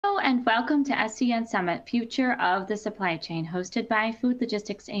and welcome to SCN Summit, Future of the Supply Chain, hosted by Food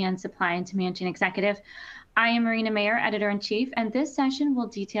Logistics and Supply and Demand Chain Executive. I am Marina Mayer, Editor-in-Chief, and this session will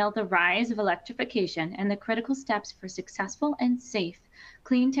detail the rise of electrification and the critical steps for successful and safe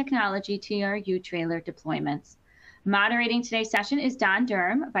clean technology TRU trailer deployments. Moderating today's session is Don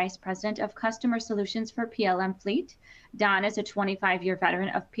Durham, Vice President of Customer Solutions for PLM Fleet. Don is a 25-year veteran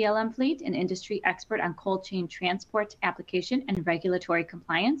of PLM Fleet, an industry expert on cold chain transport application and regulatory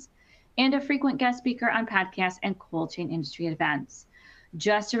compliance, and a frequent guest speaker on podcasts and cold chain industry events.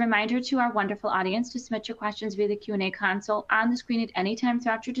 Just a reminder to our wonderful audience to submit your questions via the Q&A console on the screen at any time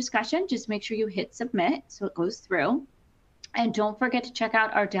throughout your discussion. Just make sure you hit submit so it goes through. And don't forget to check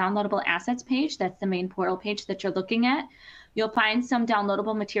out our downloadable assets page. That's the main portal page that you're looking at. You'll find some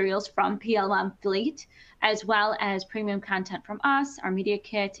downloadable materials from PLM Fleet, as well as premium content from us, our media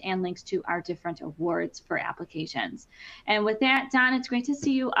kit, and links to our different awards for applications. And with that, Don, it's great to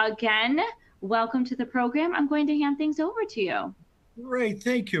see you again. Welcome to the program. I'm going to hand things over to you. Great.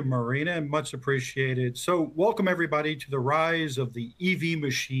 Thank you, Marina. Much appreciated. So welcome, everybody, to the rise of the EV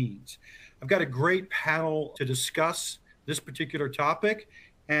machines. I've got a great panel to discuss this particular topic.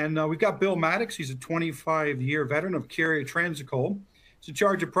 And we've got Bill Maddox. He's a 25-year veteran of Carrier Transicold. He's in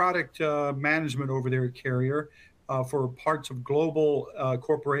charge of product management over there at Carrier for parts of global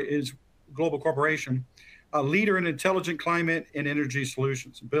corporation, a leader in intelligent climate and energy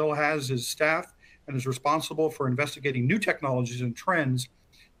solutions. Bill has his staff and is responsible for investigating new technologies and trends,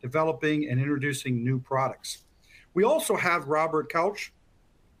 developing and introducing new products. We also have Robert Koelsch,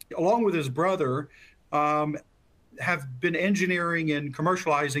 along with his brother, have been engineering and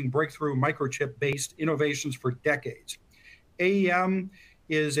commercializing breakthrough microchip-based innovations for decades. AEM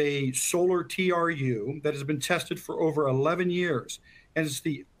is a SolarTechTRU that has been tested for over 11 years, and it's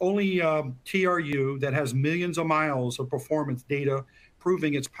the only TRU that has millions of miles of performance data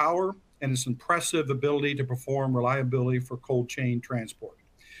proving its power and its impressive ability to perform reliability for cold chain transport.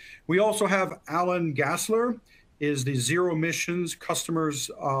 We also have Alan Gassler, is the zero emissions customers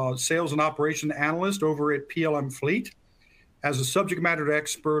sales and operation analyst over at PLM Fleet, as a subject matter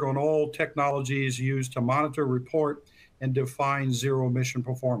expert on all technologies used to monitor, report, and define zero emission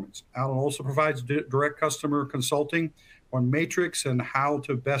performance. Alan also provides direct customer consulting on matrix and how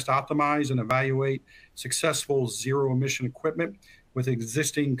to best optimize and evaluate successful zero emission equipment with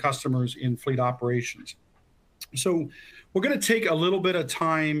existing customers in fleet operations. So we're going to take a little bit of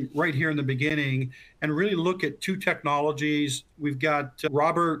time right here in the beginning and really look at two technologies. We've got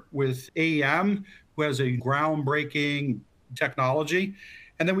Robert with AEM, who has a groundbreaking technology.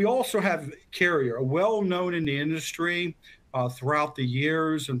 And then we also have Carrier, well-known in the industry throughout the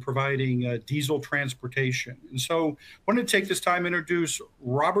years and providing diesel transportation. And so I want to take this time to introduce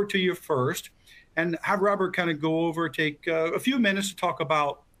Robert to you first and have Robert kind of go over, take a few minutes to talk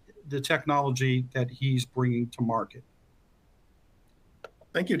about the technology that he's bringing to market.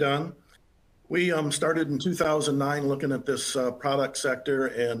 Thank you, Don. We started in 2009 looking at this product sector,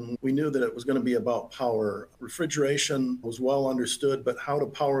 and we knew that it was going to be about power. Refrigeration was well understood, but how to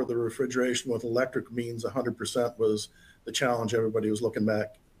power the refrigeration with electric means 100% was the challenge everybody was looking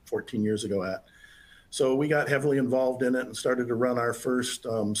back 14 years ago at. So we got heavily involved in it and started to run our first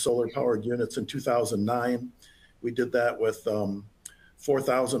solar-powered units in 2009. We did that with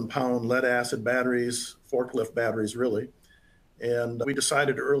 4,000-pound lead-acid batteries, forklift batteries, really. And we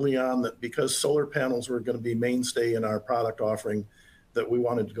decided early on that because solar panels were going to be mainstay in our product offering, that we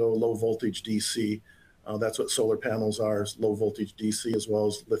wanted to go low-voltage DC. That's what solar panels are, is low-voltage DC, as well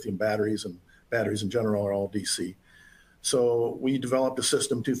as lithium batteries, and batteries in general are all DC. So we developed a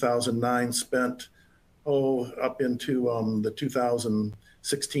system 2009, spent up into the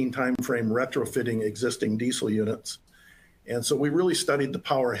 2016 timeframe retrofitting existing diesel units. And so we really studied the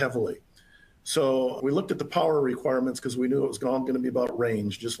power heavily. So we looked at the power requirements because we knew it was all going to be about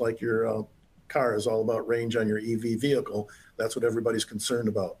range, just like your car is all about range on your EV vehicle. That's what everybody's concerned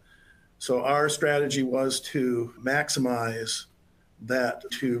about. So our strategy was to maximize that,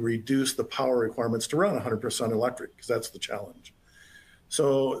 to reduce the power requirements to run 100% electric, because that's the challenge.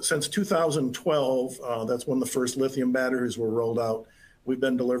 So since 2012, that's when the first lithium batteries were rolled out. We've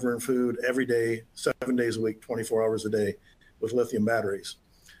been delivering food every day, 7 days a week, 24 hours a day with lithium batteries.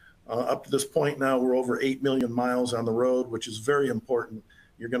 Up to this point now, we're over 8 million miles on the road, which is very important.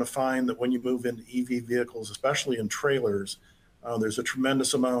 You're going to find that when you move into EV vehicles, especially in trailers, there's a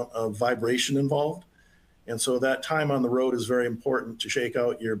tremendous amount of vibration involved. And so that time on the road is very important to shake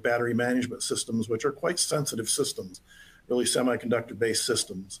out your battery management systems, which are quite sensitive systems, really semi-conductor-based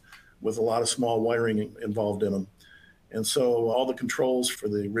systems with a lot of small wiring involved in them. And so all the controls for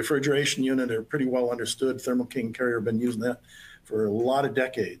the refrigeration unit are pretty well understood. Thermo King Carrier have been using that for a lot of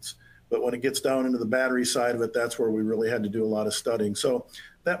decades. But when it gets down into the battery side of it, that's where we really had to do a lot of studying. So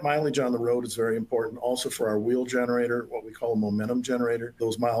that mileage on the road is very important. Also for our wheel generator, what we call a momentum generator,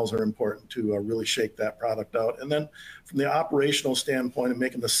 those miles are important to really shake that product out. And then from the operational standpoint of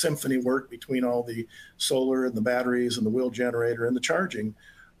making the symphony work between all the solar and the batteries and the wheel generator and the charging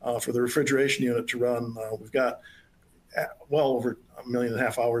for the refrigeration unit to run, we've got well over 1.5 million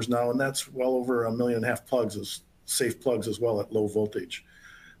hours now, and that's well over 1.5 million plugs, as safe plugs as well at low voltage.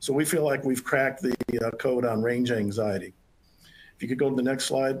 So we feel like we've cracked the code on range anxiety. If you could go to the next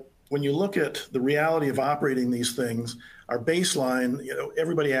slide. When you look at the reality of operating these things, our baseline,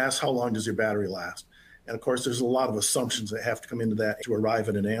 everybody asks, how long does your battery last? And of course, there's a lot of assumptions that have to come into that to arrive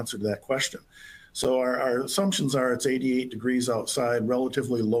at an answer to that question. So our assumptions are it's 88 degrees outside,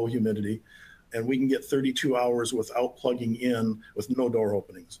 relatively low humidity, and we can get 32 hours without plugging in with no door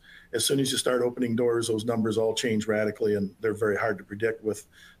openings. As soon as you start opening doors, those numbers all change radically, and they're very hard to predict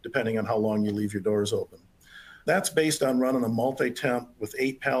depending on how long you leave your doors open. That's based on running a multi-temp with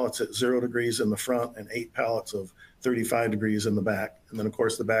 8 pallets at 0 degrees in the front and 8 pallets of 35 degrees in the back. And then of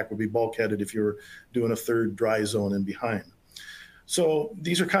course the back would be bulkheaded if you were doing a third dry zone in behind. So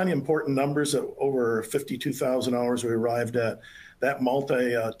these are kind of important numbers. At over 52,000 hours we arrived at that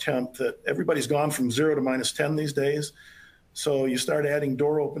multi-temp that everybody's gone from 0 to -10 these days. So you start adding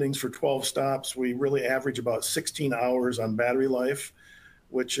door openings for 12 stops. We really average about 16 hours on battery life,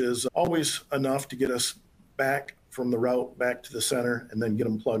 which is always enough to get us back from the route back to the center and then get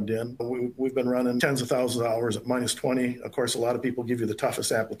them plugged in. We've been running tens of thousands of hours at -20. Of course, a lot of people give you the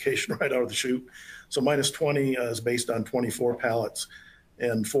toughest application right out of the chute. So -20 is based on 24 pallets,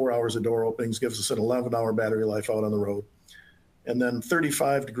 and 4 hours of door openings gives us an 11-hour battery life out on the road. And then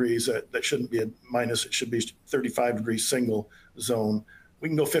 35 degrees, that shouldn't be a minus, it should be 35 degrees single zone. We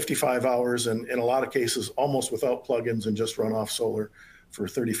can go 55 hours and in a lot of cases almost without plugins and just run off solar for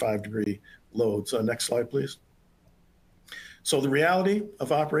 35-degree loads. Next slide, please. So the reality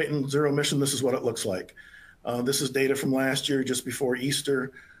of operating zero emission, this is what it looks like. This is data from last year, just before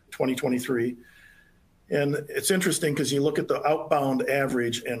Easter 2023. And it's interesting because you look at the outbound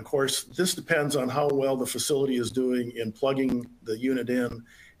average, and of course, this depends on how well the facility is doing in plugging the unit in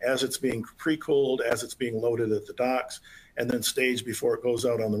as it's being pre-cooled, as it's being loaded at the docks, and then staged before it goes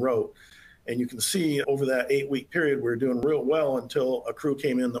out on the road. And you can see over that 8-week period, we were doing real well until a crew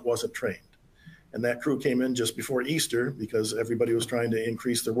came in that wasn't trained. And that crew came in just before Easter because everybody was trying to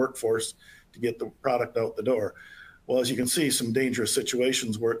increase their workforce to get the product out the door. Well, as you can see, some dangerous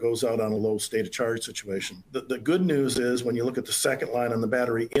situations where it goes out on a low state of charge situation. The good news is when you look at the second line on the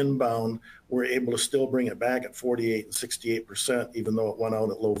battery inbound, we're able to still bring it back at 48 and 68%, even though it went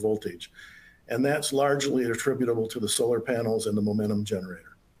out at low voltage. And that's largely attributable to the solar panels and the momentum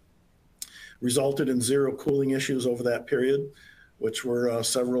generator. Resulted in zero cooling issues over that period, which were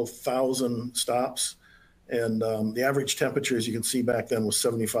several thousand stops. And the average temperature, as you can see back then, was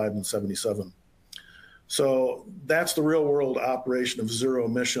 75 and 77. So that's the real world operation of zero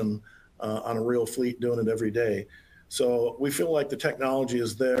emission on a real fleet doing it every day. So we feel like the technology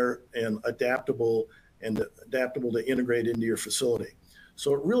is there and adaptable to integrate into your facility.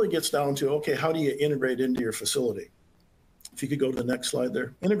 So it really gets down to, okay, how do you integrate into your facility? If you could go to the next slide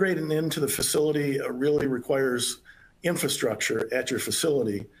there. Integrating into the facility really requires infrastructure at your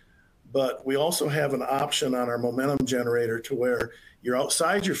facility, but we also have an option on our momentum generator to where you're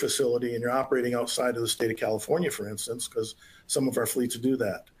outside your facility and you're operating outside of the state of California, for instance, because some of our fleets do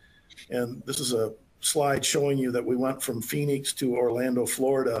that. And this is a slide showing you that we went from Phoenix to Orlando,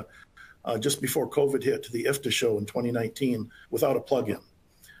 Florida, just before COVID hit to the IFTA show in 2019 without a plug-in.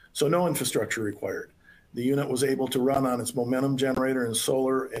 So no infrastructure required. The unit was able to run on its momentum generator and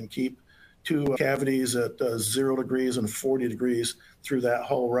solar and keep 2 cavities at 0 degrees and 40 degrees through that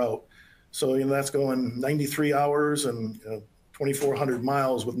whole route. So that's going 93 hours and 2,400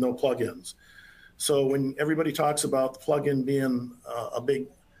 miles with no plugins. So when everybody talks about the plug-in being a big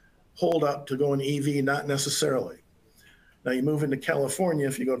holdup to go in EV, not necessarily. Now you move into California,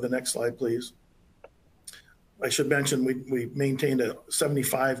 if you go to the next slide, please. I should mention we maintained a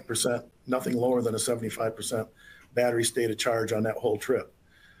 75%, nothing lower than a 75% battery state of charge on that whole trip.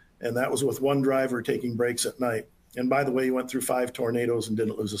 And that was with one driver taking breaks at night. And by the way, he went through 5 tornadoes and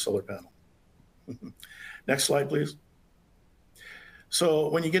didn't lose a solar panel. Next slide, please. So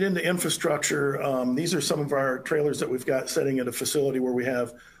when you get into infrastructure, these are some of our trailers that we've got sitting at a facility where we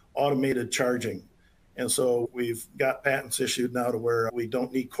have automated charging. And so we've got patents issued now to where we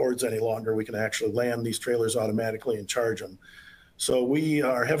don't need cords any longer. We can actually land these trailers automatically and charge them. So we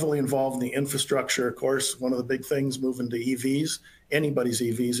are heavily involved in the infrastructure. Of course, one of the big things moving to EVs, anybody's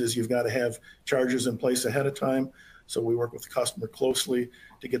EVs, is you've got to have chargers in place ahead of time. So we work with the customer closely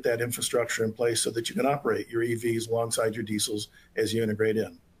to get that infrastructure in place so that you can operate your EVs alongside your diesels as you integrate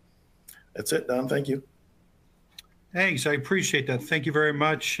in. That's it, Don. Thank you. Thanks. I appreciate that. Thank you very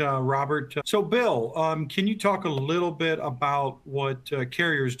much, Robert. So, Bill, can you talk a little bit about what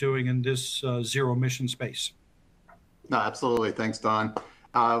Carrier is doing in this zero emission space? No, absolutely. Thanks, Don.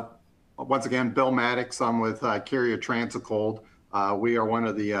 Once again, Bill Maddox. I'm with Carrier Transicold. We are one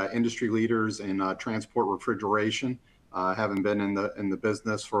of the industry leaders in transport refrigeration, having been in the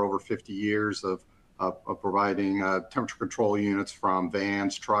business for over 50 years of providing temperature control units from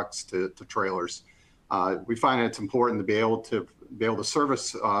vans, trucks to trailers. We find it's important to be able to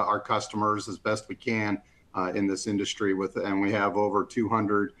service our customers as best we can in this industry and we have over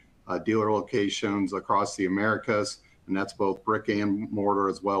 200 dealer locations across the Americas, and that's both brick and mortar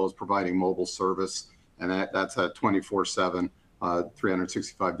as well as providing mobile service, and that's at 24/7,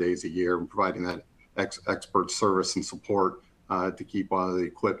 365 days a year, and providing that expert service and support to keep all the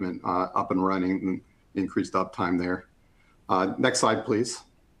equipment up and running and increased uptime there. Next slide, please.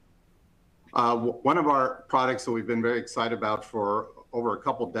 One of our products that we've been very excited about for over a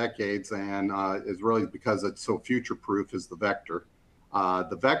couple decades and is really because it's so future-proof is the Vector.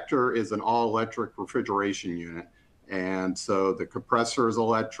 The Vector is an all-electric refrigeration unit. And so the compressor is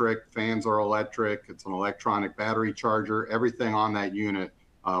electric, fans are electric, it's an electronic battery charger, everything on that unit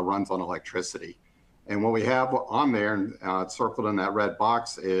runs on electricity. And what we have on there, circled in that red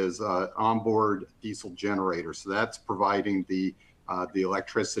box, is onboard diesel generator. So that's providing the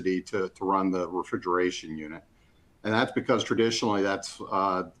electricity to run the refrigeration unit. And that's because traditionally that's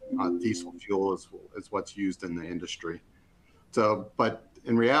diesel fuel is what's used in the industry. So, but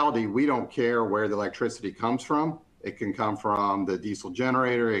in reality, we don't care where the electricity comes from. It can come from the diesel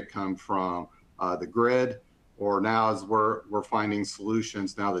generator, it can come from the grid, or now as we're finding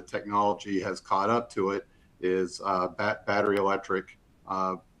solutions, now the technology has caught up to it, is battery electric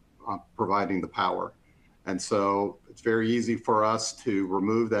providing the power. And so it's very easy for us to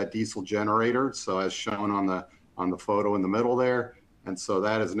remove that diesel generator. So as shown on the photo in the middle there. And so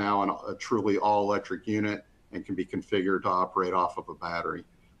that is now a truly all electric unit and can be configured to operate off of a battery.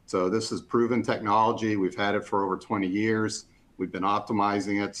 So this is proven technology. We've had it for over 20 years. We've been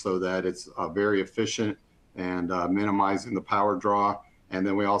optimizing it so that it's very efficient and minimizing the power draw. And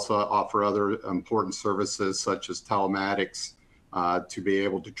then we also offer other important services such as telematics to be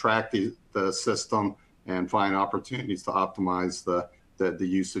able to track the system and find opportunities to optimize the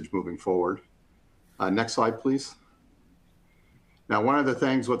usage moving forward. Next slide, please. Now, one of the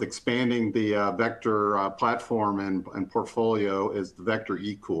things with expanding the Vector platform and portfolio is the Vector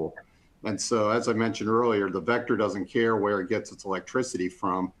eCool. And so, as I mentioned earlier, the Vector doesn't care where it gets its electricity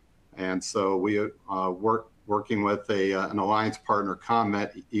from. And so we working with an alliance partner,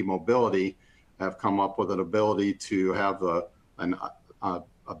 ComNet eMobility, have come up with an ability to have a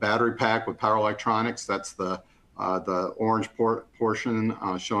battery pack with power electronics. That's the orange portion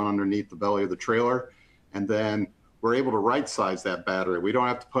shown underneath the belly of the trailer. And then we're able to right size that battery. We don't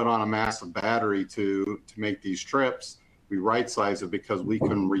have to put on a massive battery to make these trips. We right size it because we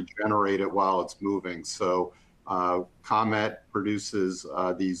can regenerate it while it's moving. So ComNet produces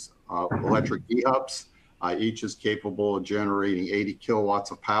these electric e-hubs. Each is capable of generating 80 kilowatts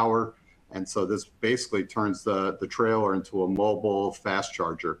of power. And so this basically turns the trailer into a mobile fast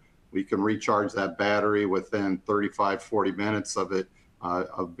charger. We can recharge that battery within 35, 40 minutes of it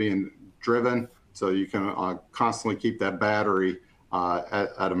of being driven. So you can constantly keep that battery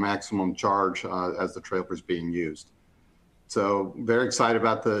at a maximum charge as the trailer is being used. So very excited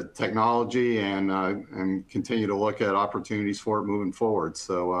about the technology and continue to look at opportunities for it moving forward.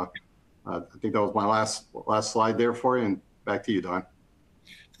 So I think that was my last slide there for you, and back to you, Don.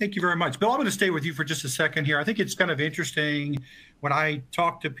 Thank you very much. Bill, I'm going to stay with you for just a second here. I think it's kind of interesting when I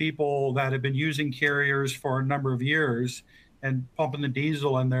talk to people that have been using Carriers for a number of years and pumping the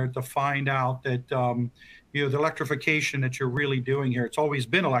diesel in there to find out that, the electrification that you're really doing here, it's always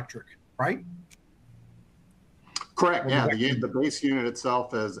been electric, right? Correct. Yeah, the base unit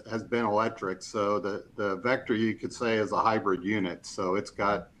itself has been electric. So the Vector, you could say, is a hybrid unit. So it's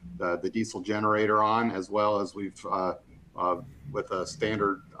got the diesel generator on, as well as we've with a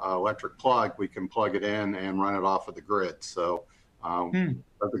standard electric plug, we can plug it in and run it off of the grid. So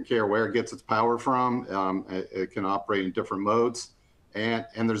doesn't care where it gets its power from. It can operate in different modes, and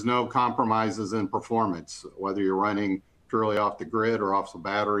there's no compromises in performance. Whether you're running purely off the grid or off the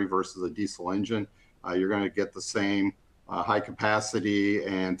battery versus a diesel engine, you're going to get the same high capacity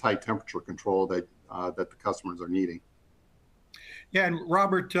and tight temperature control that the customers are needing. Yeah, and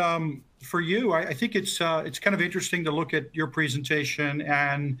Robert, for you, I think it's kind of interesting to look at your presentation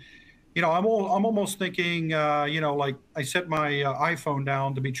and I'm almost thinking, like I set my iPhone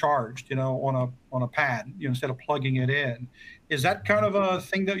down to be charged, on a pad, instead of plugging it in. Is that kind of a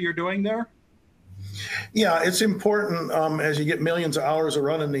thing that you're doing there? Yeah, it's important as you get millions of hours of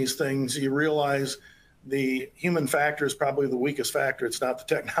running these things, you realize the human factor is probably the weakest factor. It's not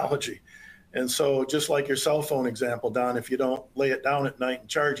the technology. And so just like your cell phone example, Don, if you don't lay it down at night and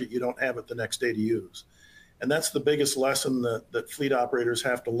charge it, you don't have it the next day to use. And that's the biggest lesson that fleet operators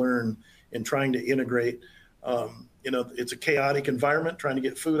have to learn in trying to integrate. It's a chaotic environment trying to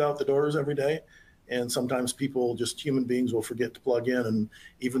get food out the doors every day. And sometimes human beings will forget to plug in. And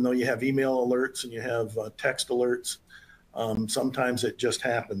even though you have email alerts and you have text alerts, sometimes it just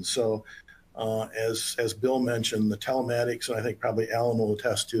happens. So as Bill mentioned, the telematics, and I think probably Alan will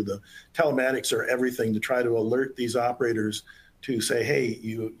attest to, the telematics are everything to try to alert these operators to say, hey,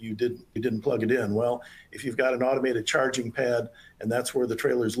 you didn't plug it in. Well, if you've got an automated charging pad and that's where the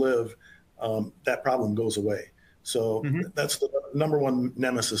trailers live, that problem goes away. So that's the number one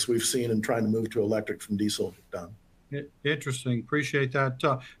nemesis we've seen in trying to move to electric from diesel, Don. Interesting. Appreciate that.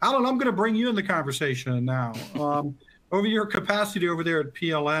 Alan, I'm going to bring you in the conversation now. Over your capacity over there at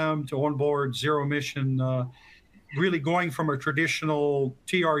PLM to onboard zero emission, really going from a traditional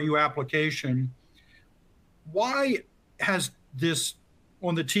TRU application, why has this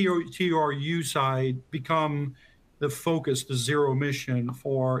on the TRU side become the focus, the zero emission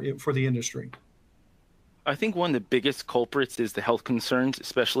for the industry? I think one of the biggest culprits is the health concerns,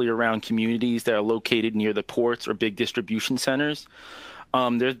 especially around communities that are located near the ports or big distribution centers.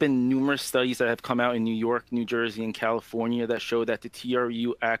 There's been numerous studies that have come out in New York, New Jersey, and California that show that the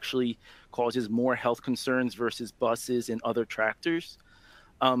TRU actually causes more health concerns versus buses and other tractors.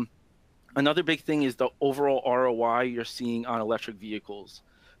 Another big thing is the overall ROI you're seeing on electric vehicles.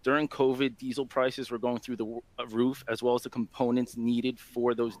 During COVID, diesel prices were going through the roof, as well as the components needed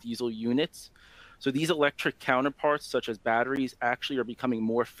for those diesel units. So these electric counterparts, such as batteries, actually are becoming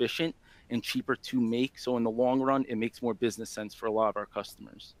more efficient and cheaper to make. So in the long run, it makes more business sense for a lot of our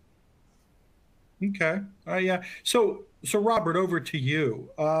customers. Okay. Yeah. So Robert, over to you.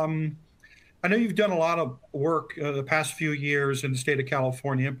 I know you've done a lot of work the past few years in the state of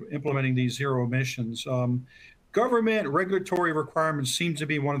California implementing these zero emissions. Government regulatory requirements seem to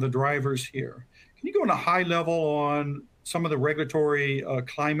be one of the drivers here. Can you go on a high level on some of the regulatory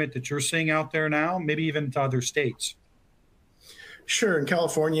climate that you're seeing out there now, maybe even to other states? Sure. In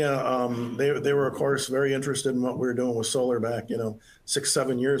California, they were, of course, very interested in what we were doing with solar back,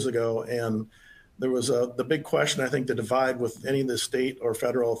 6-7 years ago. And there was the big question, I think, the divide with any of the state or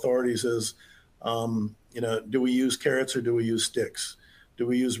federal authorities is, do we use carrots or do we use sticks? Do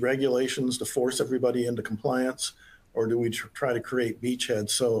we use regulations to force everybody into compliance, or do we try to create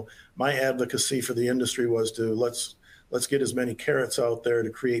beachheads? So my advocacy for the industry was to let's get as many carrots out there to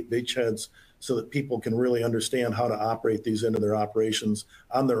create beachheads so that people can really understand how to operate these into their operations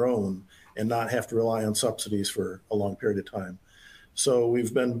on their own and not have to rely on subsidies for a long period of time. So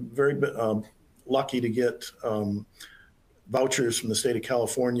we've been very lucky to get vouchers from the state of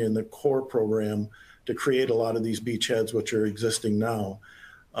California in the core program to create a lot of these beachheads, which are existing now.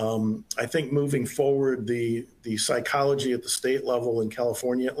 I think moving forward, the psychology at the state level in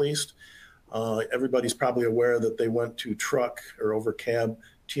California, at least, everybody's probably aware that they went to truck or over cab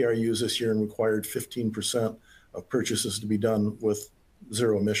TRUs this year and required 15% of purchases to be done with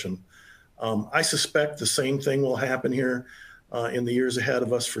zero emission. I suspect the same thing will happen here in the years ahead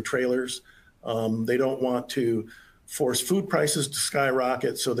of us for trailers. They don't want to force food prices to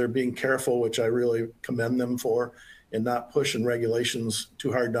skyrocket, so they're being careful, which I really commend them for, and not pushing regulations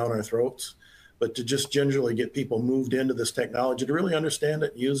too hard down our throats, but to just gingerly get people moved into this technology to really understand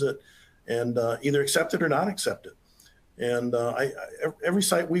it, use it, and either accept it or not accept it. And every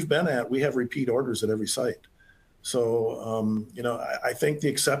site we've been at, we have repeat orders at every site. So, I think the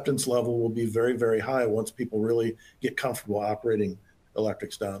acceptance level will be very, very high once people really get comfortable operating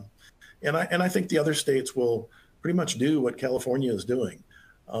electrics down. And I think the other states will pretty much do what California is doing.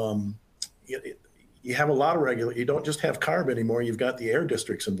 You have a lot of you don't just have CARB anymore, you've got the air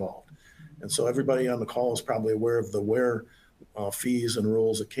districts involved. And so everybody on the call is probably aware of the WARE fees and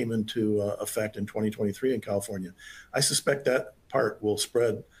rules that came into effect in 2023 in California. I suspect that part will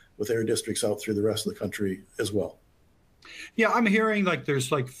spread with air districts out through the rest of the country as well. Yeah, I'm hearing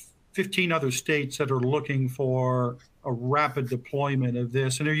there's 15 other states that are looking for a rapid deployment of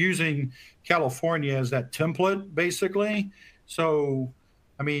this, and they're using California as that template, basically. So,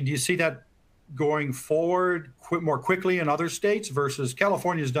 do you see that going forward more quickly in other states versus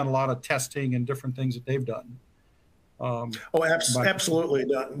California's done a lot of testing and different things that they've done? Absolutely,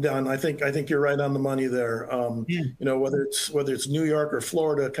 Don. I think you're right on the money there. You know, whether it's New York or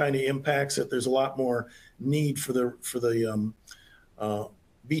Florida, kind of impacts it. There's a lot more need for the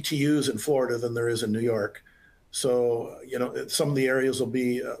BTUs in Florida than there is in New York. So, you know, some of the areas will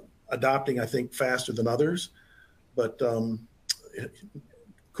be adopting, I think, faster than others. But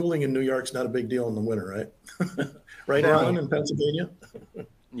cooling in New York's not a big deal in the winter, right? Right, Alan, in Pennsylvania?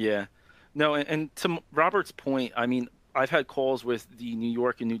 Yeah. No, and to Robert's point, I mean, I've had calls with the New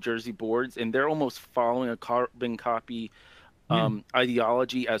York and New Jersey boards, and they're almost following a carbon copy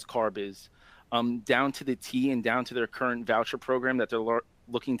ideology as CARB is, down to the T and down to their current voucher program that they're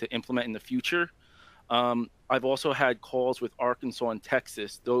looking to implement in the future. I've also had calls with Arkansas and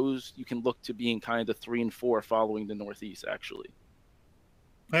Texas. Those you can look to being kind of the 3 and 4 following the Northeast, actually.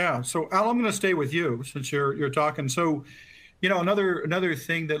 Yeah. So Al, I'm going to stay with you since you're talking. So, you know, another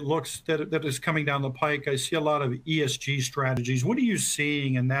thing that is coming down the pike, I see a lot of ESG strategies. What are you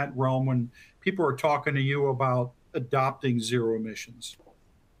seeing in that realm when people are talking to you about adopting zero emissions?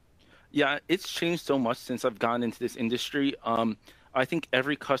 Yeah, it's changed so much since I've gone into this industry. I think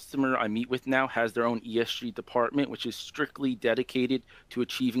every customer I meet with now has their own ESG department, which is strictly dedicated to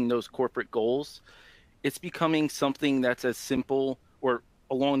achieving those corporate goals. It's becoming something that's as simple or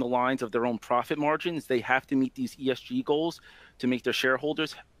along the lines of their own profit margins. They have to meet these ESG goals to make their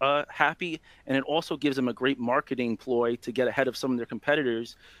shareholders happy. And it also gives them a great marketing ploy to get ahead of some of their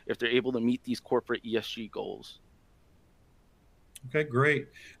competitors if they're able to meet these corporate ESG goals. Okay, great.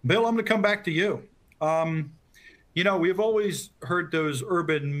 Bill, I'm going to come back to you. You know, we've always heard those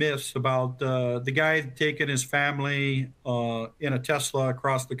urban myths about the guy taking his family in a Tesla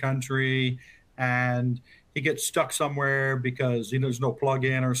across the country, and he gets stuck somewhere because there's no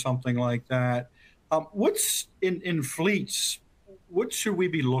plug-in or something like that. What's in fleets? What should we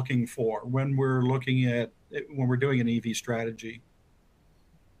be looking for when we're doing an EV strategy?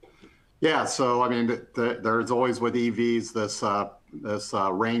 Yeah, so I mean, there's always with EVs this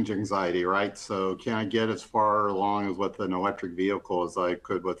range anxiety, right? So can I get as far along as with an electric vehicle as I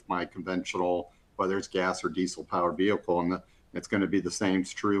could with my conventional, whether it's gas or diesel powered vehicle? And it's going to be the same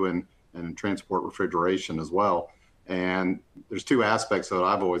true in transport refrigeration as well. And there's two aspects that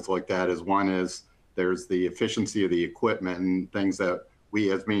I've always looked at. Is one is there's the efficiency of the equipment and things that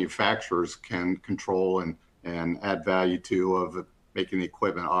we as manufacturers can control and add value to of making the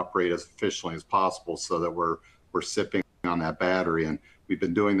equipment operate as efficiently as possible so that we're sipping on that battery. And we've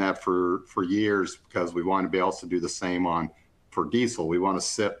been doing that for years because we want to be able to do the same for diesel. We want to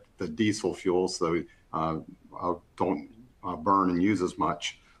sip the diesel fuel so we don't burn and use as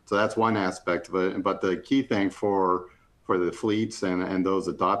much. So that's one aspect of it. But the key thing for the fleets and those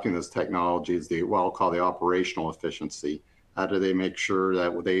adopting this technology is what I'll call the operational efficiency. How do they make sure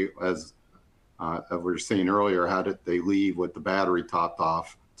that they, as we were saying earlier, how did they leave with the battery topped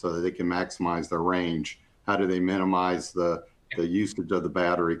off so that they can maximize their range? How do they minimize the usage of the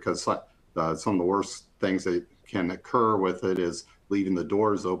battery? Because some of the worst things that can occur with it is leaving the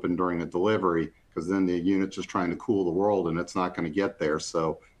doors open during the delivery, because then the unit's just trying to cool the world and it's not going to get there.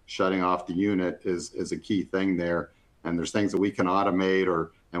 So shutting off the unit is a key thing there. And there's things that we can automate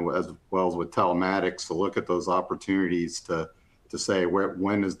and as well as with telematics to look at those opportunities to say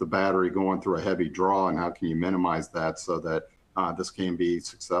when is the battery going through a heavy draw and how can you minimize that so that this can be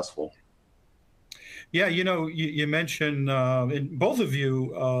successful. Yeah, you mentioned, and both of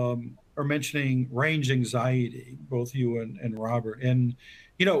you are mentioning range anxiety, both you and Robert. And,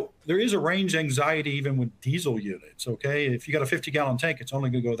 there is a range anxiety even with diesel units, okay? If you got a 50-gallon tank, it's only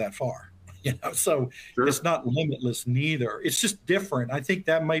going to go that far. So sure. It's not limitless neither. It's just different. I think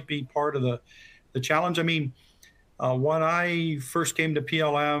that might be part of the challenge. I mean, when I first came to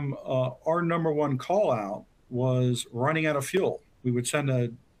PLM, our number one call out was running out of fuel. We would send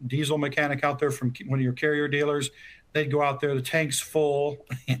a diesel mechanic out there from one of your carrier dealers. They'd go out there, the tank's full,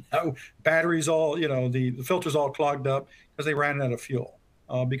 batteries all, the filters all clogged up because they ran out of fuel.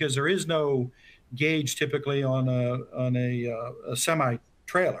 Because there is no gauge typically on a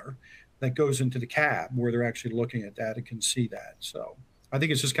semi-trailer that goes into the cab where they're actually looking at that and can see that. So I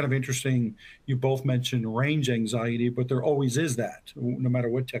think it's just kind of interesting. You both mentioned range anxiety, but there always is that, no matter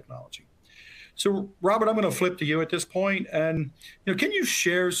what technology. So, Robert, I'm going to flip to you at this point. And, can you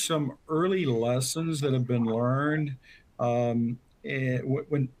share some early lessons that have been learned when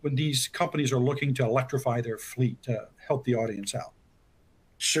these companies are looking to electrify their fleet to help the audience out?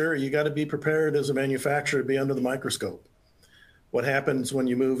 Sure. You got to be prepared as a manufacturer to be under the microscope. What happens when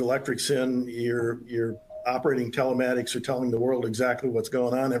you move electrics in, you're operating telematics are telling the world exactly what's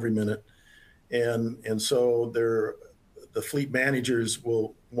going on every minute. And so the fleet managers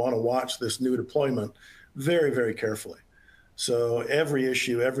will want to watch this new deployment very, very carefully. So every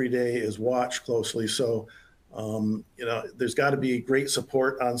issue, every day is watched closely. So, there's got to be great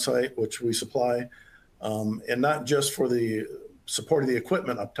support on site, which we supply, and not just for the support of the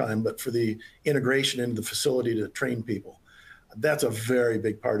equipment uptime, but for the integration into the facility to train people. That's a very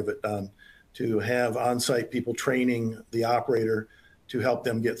big part of it, Don, to have on-site people training the operator to help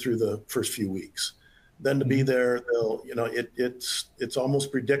them get through the first few weeks. Then to be there, they'll, it's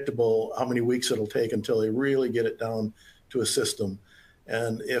almost predictable how many weeks it'll take until they really get it down to a system.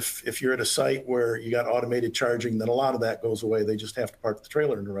 And if you're at a site where you got automated charging, then a lot of that goes away. They just have to park the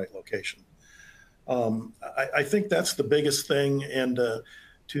trailer in the right location. I think that's the biggest thing, and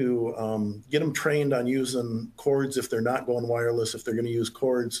to get them trained on using cords if they're not going wireless, if they're going to use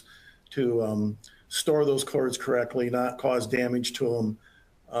cords, to store those cords correctly, not cause damage to them,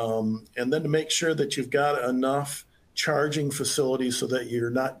 and then to make sure that you've got enough charging facilities so that you're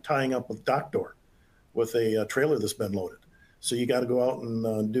not tying up a dock door with a trailer that's been loaded. So you got to go out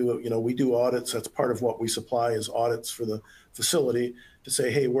and we do audits. That's part of what we supply is audits for the facility to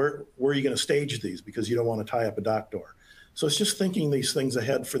say, hey, where are you going to stage these? Because you don't want to tie up a dock door. So it's just thinking these things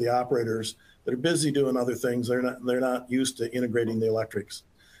ahead for the operators that are busy doing other things. They're not used to integrating the electrics.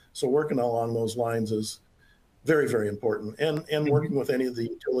 So working along those lines is very, very important. And working with any of the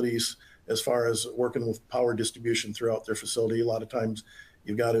utilities as far as working with power distribution throughout their facility. A lot of times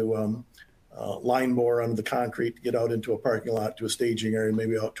you've got to line bore under the concrete to get out into a parking lot, to a staging area,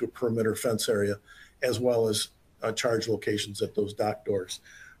 maybe out to a perimeter fence area, as well as charge locations at those dock doors.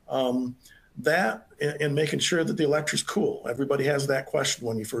 That and making sure that the electric's cool. Everybody has that question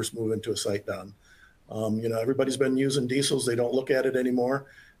when you first move into a site, Don. Everybody's been using diesels. They don't look at it anymore.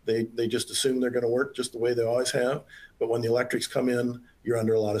 They just assume they're going to work just the way they always have. But when the electrics come in, you're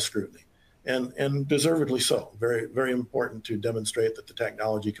under a lot of scrutiny. And deservedly so. Very, very important to demonstrate that the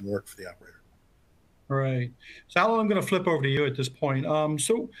technology can work for the operator. Right. So Alan, I'm going to flip over to you at this point.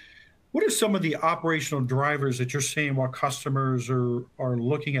 So what are some of the operational drivers that you're seeing while customers are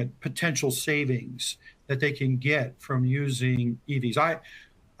looking at potential savings that they can get from using EVs? I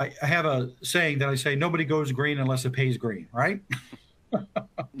have a saying that I say, nobody goes green unless it pays green, right?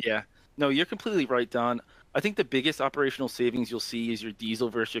 Yeah. No, you're completely right, Don. I think the biggest operational savings you'll see is your diesel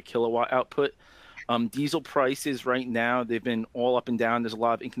versus your kilowatt output. Diesel prices right now, they've been all up and down. There's a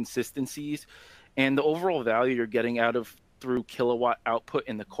lot of inconsistencies. And the overall value you're getting out of through kilowatt output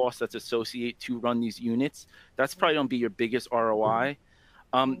and the cost that's associated to run these units, that's probably going to be your biggest ROI.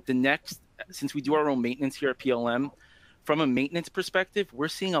 The next, since we do our own maintenance here at PLM, from a maintenance perspective, we're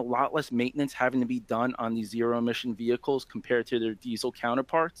seeing a lot less maintenance having to be done on these zero emission vehicles compared to their diesel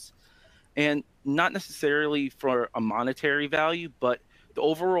counterparts. And not necessarily for a monetary value, but the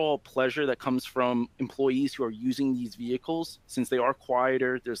overall pleasure that comes from employees who are using these vehicles, since they are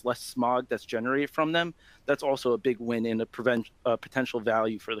quieter, there's less smog that's generated from them. That's also a big win and a potential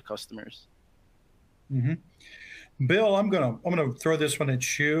value for the customers. Mm-hmm. Bill, I'm gonna throw this one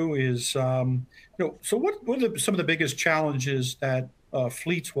at you. So what are some of the biggest challenges that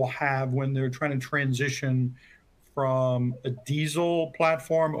fleets will have when they're trying to transition from a diesel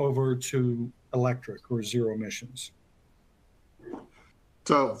platform over to electric or zero emissions?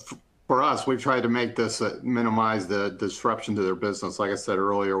 So for us, we've tried to make this minimize the disruption to their business. Like I said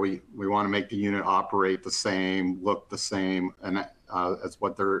earlier, we want to make the unit operate the same, look the same, and as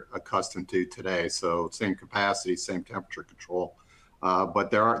what they're accustomed to today. So same capacity, same temperature control.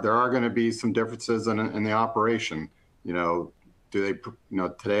 But there are going to be some differences in the operation. Today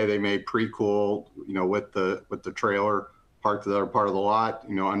they may pre-cool, with the trailer parked to the other part of the lot,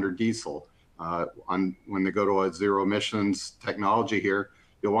 under diesel. When they go to a zero emissions technology here,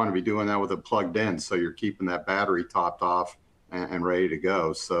 you'll want to be doing that with it plugged in, so you're keeping that battery topped off and ready to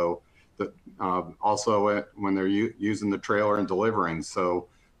go. So also when they're using the trailer and delivering, so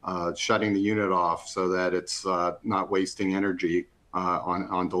shutting the unit off so that it's not wasting energy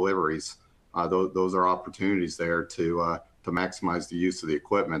on deliveries. Those are opportunities there to maximize the use of the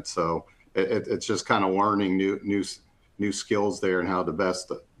equipment. So it's just kind of learning new skills there and how to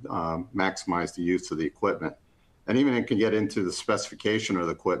best maximize the use of the equipment. And even it can get into the specification of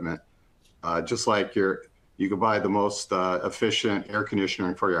the equipment. Just like you could buy the most efficient air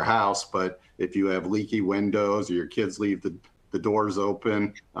conditioning for your house, but if you have leaky windows or your kids leave the doors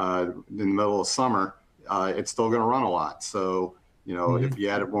open in the middle of summer, it's still going to run a lot. So, if you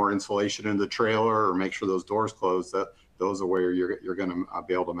added more insulation in the trailer or make sure those doors close, those are where you're going to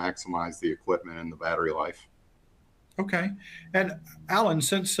be able to maximize the equipment and the battery life. Okay. And Alan,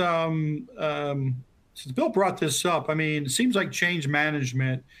 since Bill brought this up, it seems like change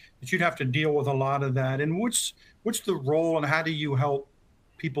management, that you'd have to deal with a lot of that. And what's the role and how do you help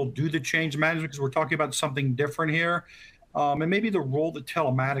people do the change management, because we're talking about something different here, and maybe the role that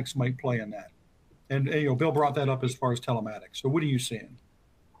telematics might play in that. And Bill brought that up as far as telematics. So what are you seeing?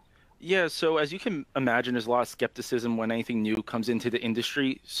 Yeah, so as you can imagine, there's a lot of skepticism when anything new comes into the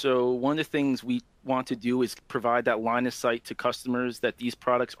industry. So one of the things we want to do is provide that line of sight to customers that these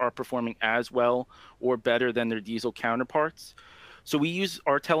products are performing as well or better than their diesel counterparts. So we use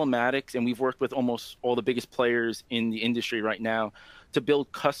our telematics, and we've worked with almost all the biggest players in the industry right now to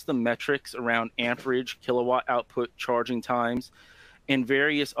build custom metrics around amperage, kilowatt output, charging times, and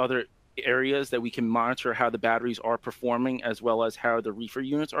various other areas that we can monitor how the batteries are performing, as well as how the reefer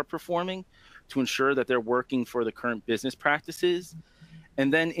units are performing, to ensure that they're working for the current business practices.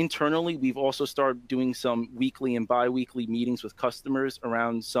 And then internally, we've also started doing some weekly and bi-weekly meetings with customers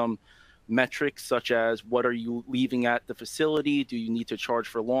around some metrics, such as what are you leaving at the facility? Do you need to charge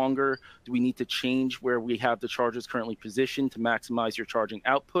for longer? Do we need to change where we have the chargers currently positioned to maximize your charging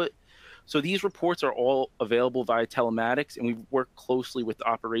output? So these reports are all available via telematics, and we work closely with the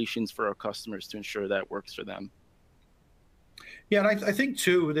operations for our customers to ensure that works for them. Yeah, and I think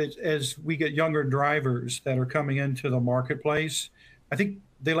too that as we get younger drivers that are coming into the marketplace, I think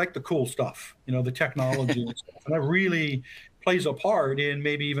they like the cool stuff, the technology and stuff. And that really plays a part in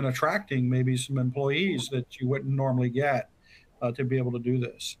maybe even attracting maybe some employees that you wouldn't normally get to be able to do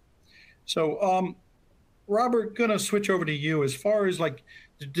this. So, Robert, going to switch over to you as far as like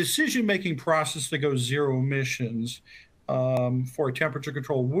the decision-making process to go zero emissions for temperature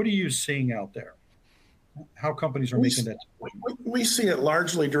control. What are you seeing out there? How companies are making that decision? We see it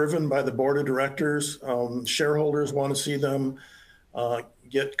largely driven by the board of directors. Shareholders want to see them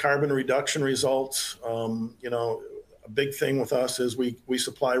get carbon reduction results. A big thing with us is we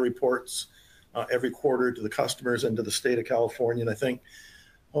supply reports every quarter to the customers and to the state of California. And I think,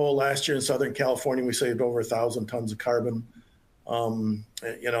 last year in Southern California, we saved over 1,000 tons of carbon. And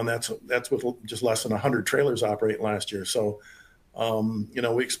that's with just less than 100 trailers operating last year. So,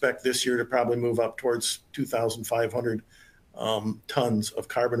 we expect this year to probably move up towards 2,500 tons of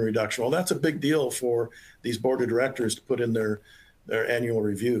carbon reduction. Well, that's a big deal for these board of directors to put in their annual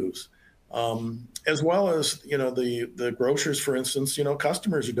reviews. As well as, the grocers, for instance,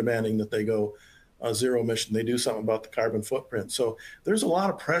 customers are demanding that they go zero emission. They do something about the carbon footprint. So there's a lot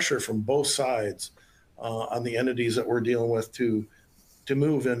of pressure from both sides on the entities that we're dealing with to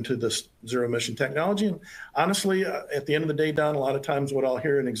move into this zero emission technology. And honestly, at the end of the day, Don, a lot of times what I'll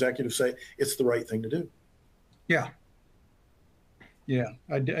hear an executive say, it's the right thing to do. Yeah. Yeah,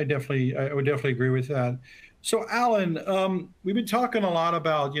 I would definitely agree with that. So, Alan, we've been talking a lot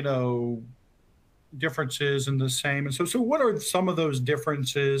about, differences and the same. And so what are some of those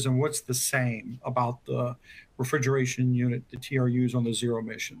differences, and what's the same about the refrigeration unit, the TRUs on the zero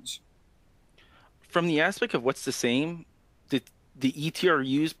emissions? From the aspect of what's the same, the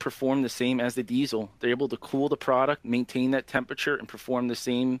ETRUs perform the same as the diesel. They're able to cool the product, maintain that temperature, and perform the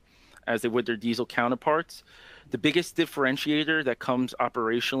same as they would their diesel counterparts. The biggest differentiator that comes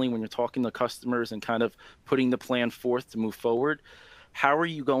operationally when you're talking to customers and kind of putting the plan forth to move forward, how are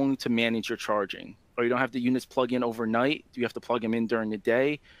you going to manage your charging? Or you don't have the units plug in overnight? Do you have to plug them in during the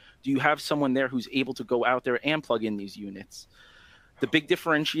day? Do you have someone there who's able to go out there and plug in these units? The big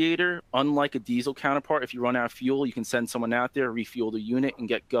differentiator, unlike a diesel counterpart, if you run out of fuel, you can send someone out there, refuel the unit, and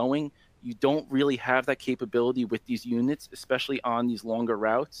get going. You don't really have that capability with these units, especially on these longer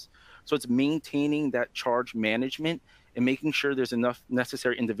routes. So it's maintaining that charge management and making sure there's enough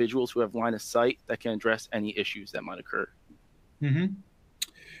necessary individuals who have line of sight that can address any issues that might occur. Mm-hmm.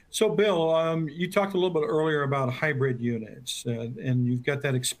 So, Bill, you talked a little bit earlier about hybrid units, and you've got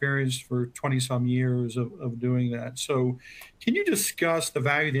that experience for 20-some years of doing that. So can you discuss the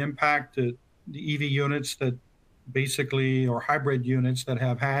value, the impact that the EV units that basically, or hybrid units that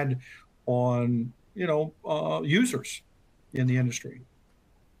have had on, users in the industry?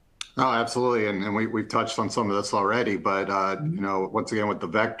 Oh, absolutely. And we've touched on some of this already, but, once again, with the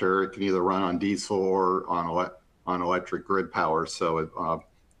Vector, it can either run on diesel or on electric grid power. So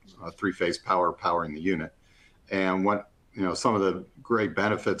three-phase power powering the unit. And some of the great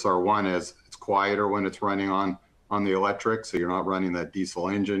benefits are, one is it's quieter when it's running on the electric. So you're not running that diesel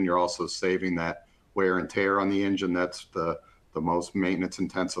engine. You're also saving that wear and tear on the engine. That's the most maintenance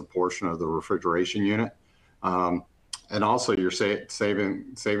intensive portion of the refrigeration unit. And also you're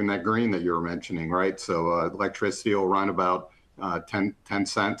saving that green that you were mentioning, right? So electricity will run about 10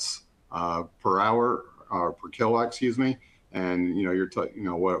 cents per hour or per kilowatt, excuse me. And we're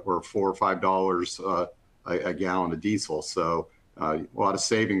 $4 or $5 a gallon of diesel. So a lot of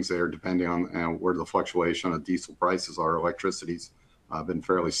savings there, depending on where the fluctuation of diesel prices are. Electricity's been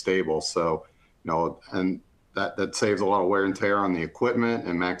fairly stable. So and that saves a lot of wear and tear on the equipment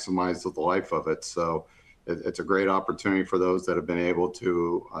and maximizes the life of it. So it's a great opportunity for those that have been able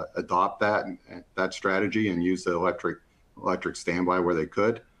to adopt that strategy and use the electric standby where they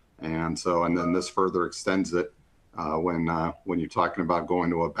could. And then this further extends it when you're talking about going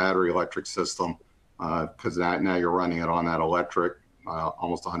to a battery electric system, because now you're running it on that electric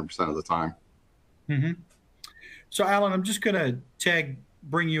almost 100% of the time. Mm-hmm. So, Alan, I'm just going to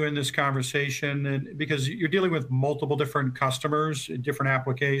bring you in this conversation, and because you're dealing with multiple different customers, different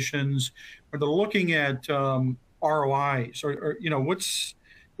applications, where they're looking at ROIs, or what's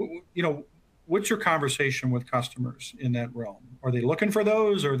your conversation with customers in that realm? Are they looking for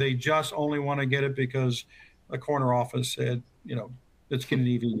those, or they just only want to get it because a corner office said, let's get an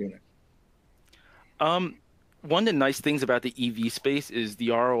EV unit? One of the nice things about the EV space is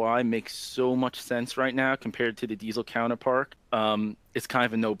the ROI makes so much sense right now compared to the diesel counterpart. It's kind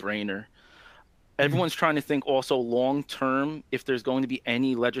of a no-brainer. Everyone's trying to think also long-term, if there's going to be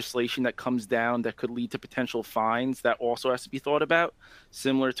any legislation that comes down that could lead to potential fines, that also has to be thought about,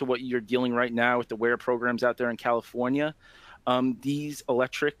 similar to what you're dealing right now with the WARE programs out there in California. These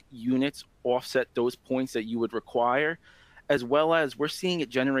electric units offset those points that you would require, as well as we're seeing it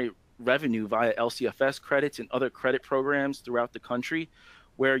generate revenue via LCFS credits and other credit programs throughout the country,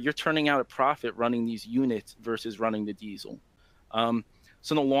 where you're turning out a profit running these units versus running the diesel.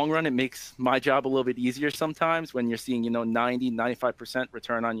 So in the long run, it makes my job a little bit easier sometimes when you're seeing, 90, 95%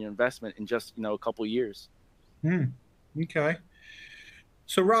 return on your investment in just, a couple of years. Okay.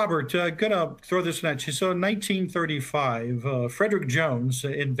 So, Robert, gonna throw this at you. So, in 1935, Frederick Jones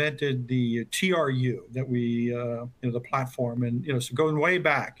invented the TRU that we, the platform, and so going way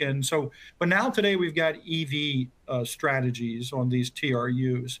back. And so, but now today we've got EV strategies on these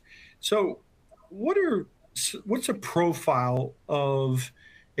TRUs. So, what's a profile of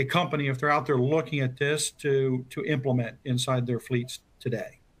a company if they're out there looking at this to implement inside their fleets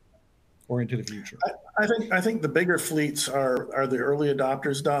today or into the future? I think the bigger fleets are the early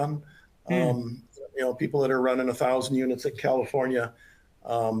adopters, Don. People that are running 1,000 units in California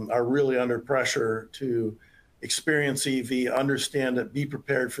are really under pressure to experience EV, understand it, be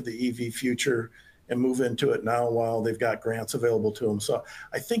prepared for the EV future, and move into it now while they've got grants available to them. So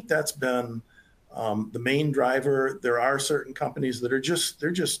I think that's been the main driver. There are certain companies that are just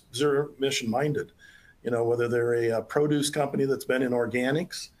zero emission minded. Whether they're a produce company that's been in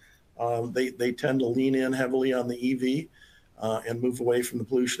organics. They tend to lean in heavily on the EV and move away from the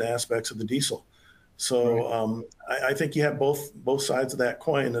pollution aspects of the diesel. So I think you have both sides of that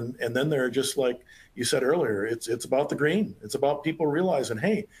coin. And then there are, just like you said earlier, it's about the green. It's about people realizing,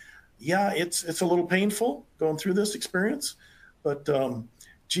 hey, yeah, it's a little painful going through this experience, but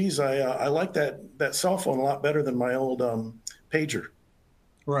geez, I like that cell phone a lot better than my old pager.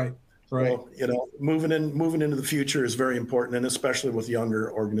 Right. Right. So, moving into the future is very important, and especially with younger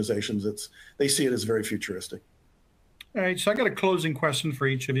organizations, they see it as very futuristic. All right. So I got a closing question for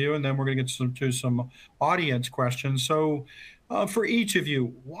each of you, and then we're going to get to some audience questions. So for each of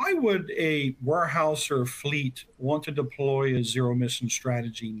you, why would a warehouse or fleet want to deploy a zero emission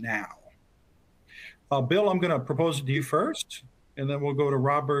strategy now? Bill, I'm going to propose it to you first, and then we'll go to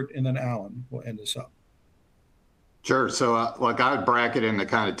Robert, and then Alan will end this up. Sure. So, I would bracket into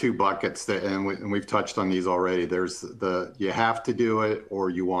kind of two buckets, and we've touched on these already. There's you have to do it or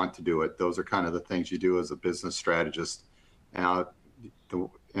you want to do it. Those are kind of the things you do as a business strategist. And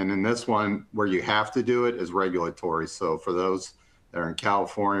in this one, where you have to do it is regulatory. So for those that are in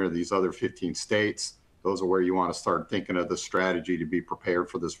California or these other 15 states, those are where you want to start thinking of the strategy to be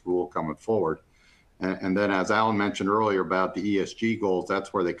prepared for this rule coming forward. And then, as Alan mentioned earlier about the ESG goals,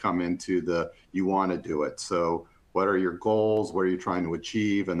 that's where they come into you want to do it. So what are your goals? What are you trying to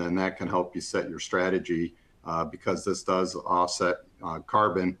achieve? And then that can help you set your strategy because this does offset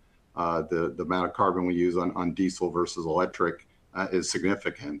carbon. The amount of carbon we use on diesel versus electric is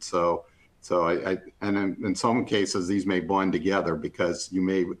significant. So in some cases, these may blend together because you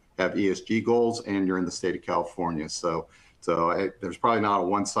may have ESG goals and you're in the state of California. So there's probably not a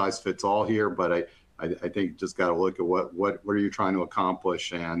one size fits all here, but I think you just got to look at what are you trying to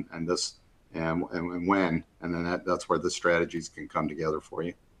accomplish and when, and then that's where the strategies can come together for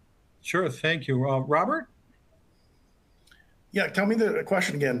you. Sure, thank you. Robert? Yeah, tell me the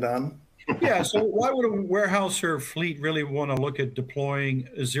question again, Don. Yeah, so why would a warehouse or fleet really want to look at deploying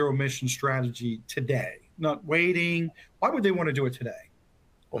a zero emission strategy today, not waiting? Why would they want to do it today?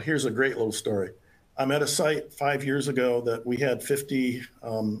 Well, here's a great little story. I'm at a site 5 years ago that we had 50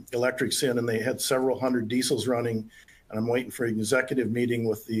 electrics in, and they had several hundred diesels running. And I'm waiting for an executive meeting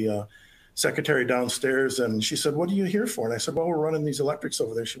with the secretary downstairs. And she said, "What are you here for?" And I said, "Well, we're running these electrics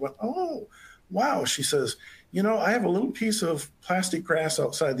over there." She went, "Oh, wow." She says, You know, I have a little piece of plastic grass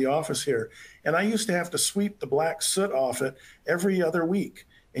outside the office here, and I used to have to sweep the black soot off it every other week.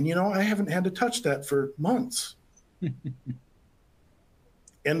 And, you know, I haven't had to touch that for months.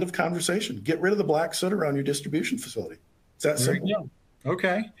 End of conversation. Get rid of the black soot around your distribution facility. It's that simple.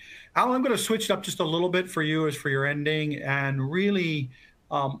 Okay. Alan, I'm going to switch it up just a little bit for you as for your ending. And really,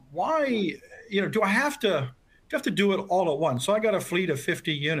 why, do I have to do it all at once? So I got a fleet of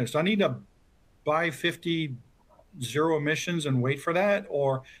 50 units. Do I need to buy 50 zero emissions and wait for that?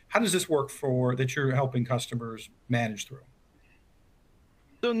 Or how does this work for that you're helping customers manage through?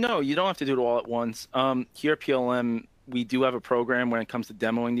 So no, you don't have to do it all at once. Here at PLM, we do have a program when it comes to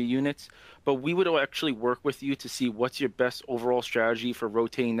demoing the units, but we would actually work with you to see what's your best overall strategy for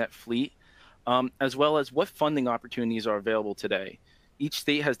rotating that fleet, as well as what funding opportunities are available today. Each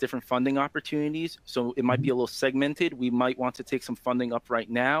state has different funding opportunities, so it might be a little segmented. We might want to take some funding up right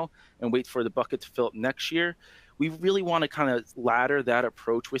now and wait for the bucket to fill up next year. We really want to kind of ladder that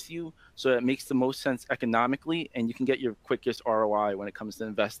approach with you so that it makes the most sense economically and you can get your quickest ROI when it comes to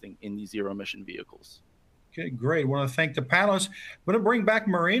investing in these zero emission vehicles. Okay, great. I want to thank the panelists. I'm going to bring back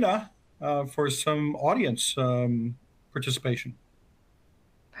Marina for some audience participation.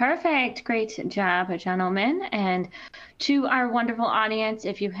 Perfect. Great job, gentlemen. And to our wonderful audience,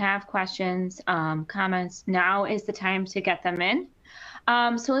 if you have questions, comments, now is the time to get them in.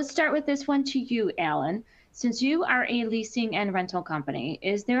 So let's start with this one to you, Alan. Since you are a leasing and rental company,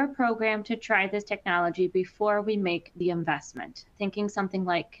 is there a program to try this technology before we make the investment? Thinking something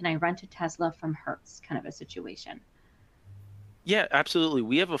like, can I rent a Tesla from Hertz kind of a situation? Yeah, absolutely.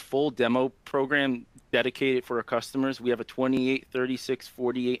 We have a full demo program dedicated for our customers. We have a 28, 36,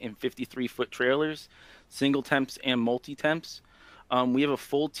 48, and 53-foot trailers, single temps and multi-temps. We have a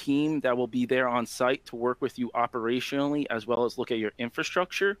full team that will be there on site to work with you operationally, as well as look at your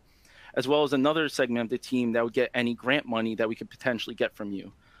infrastructure, as well as another segment of the team that would get any grant money that we could potentially get from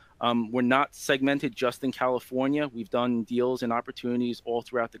you. We're not segmented just in California. We've done deals and opportunities all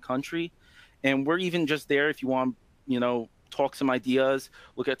throughout the country. And we're even just there if you want, talk some ideas,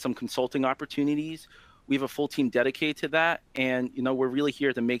 look at some consulting opportunities. We have a full team dedicated to that. And, we're really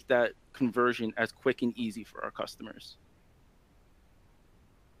here to make that conversion as quick and easy for our customers.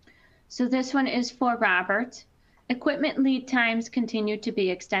 So this one is for Robert. Equipment lead times continue to be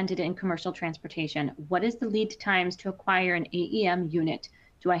extended in commercial transportation. What is the lead times to acquire an AEM unit?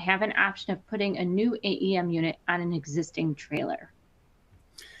 Do I have an option of putting a new AEM unit on an existing trailer?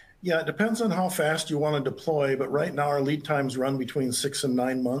 Yeah, it depends on how fast you want to deploy, but right now our lead times run between 6 and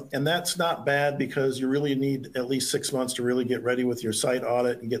 9 months. And that's not bad because you really need at least 6 months to really get ready with your site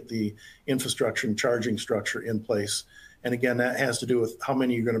audit and get the infrastructure and charging structure in place. And again, that has to do with how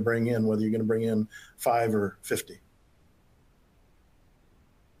many you're going to bring in, whether you're going to bring in 5 or 50.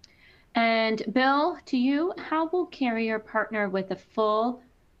 And Bill, to you, how will carrier partnering with a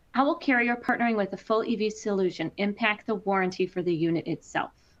full EV solution impact the warranty for the unit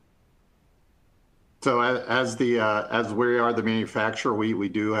itself? So as we are the manufacturer, we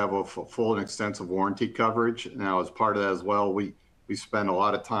do have a full and extensive warranty coverage. Now, as part of that as well, we spend a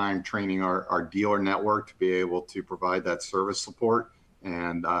lot of time training our dealer network to be able to provide that service support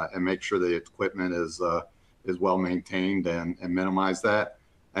and make sure the equipment is well maintained and minimize that.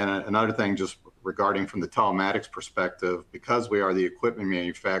 And another thing, just regarding from the telematics perspective, because we are the equipment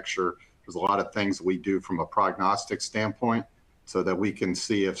manufacturer, there's a lot of things that we do from a prognostic standpoint so that we can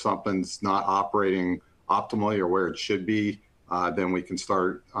see if something's not operating optimally or where it should be, then we can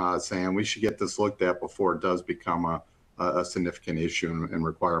start saying we should get this looked at before it does become a significant issue and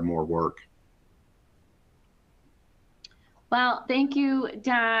require more work. Well, thank you,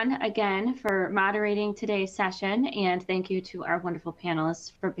 Don, again, for moderating today's session. And thank you to our wonderful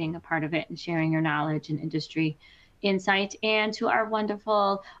panelists for being a part of it and sharing your knowledge and industry insight. And to our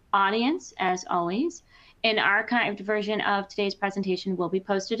wonderful audience, as always. An archived version of today's presentation will be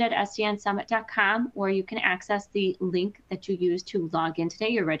posted at scnsummit.com, where you can access the link that you used to log in today,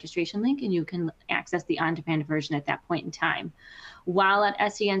 your registration link, and you can access the on-demand version at that point in time. While at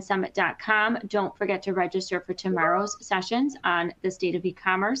scnsummit.com, don't forget to register for tomorrow's sessions on the state of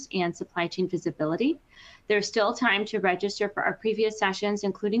e-commerce and supply chain visibility. There's still time to register for our previous sessions,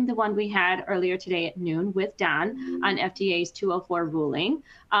 including the one we had earlier today at noon with Don on FDA's 204 ruling.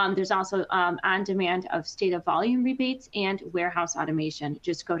 There's also on demand of state of volume rebates and warehouse automation.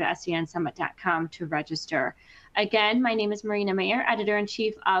 Just go to scnsummit.com to register. Again, my name is Marina Mayer,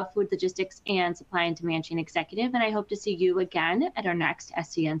 Editor-in-Chief of Food Logistics and Supply and Demand Chain Executive, and I hope to see you again at our next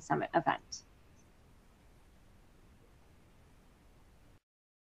SCN Summit event.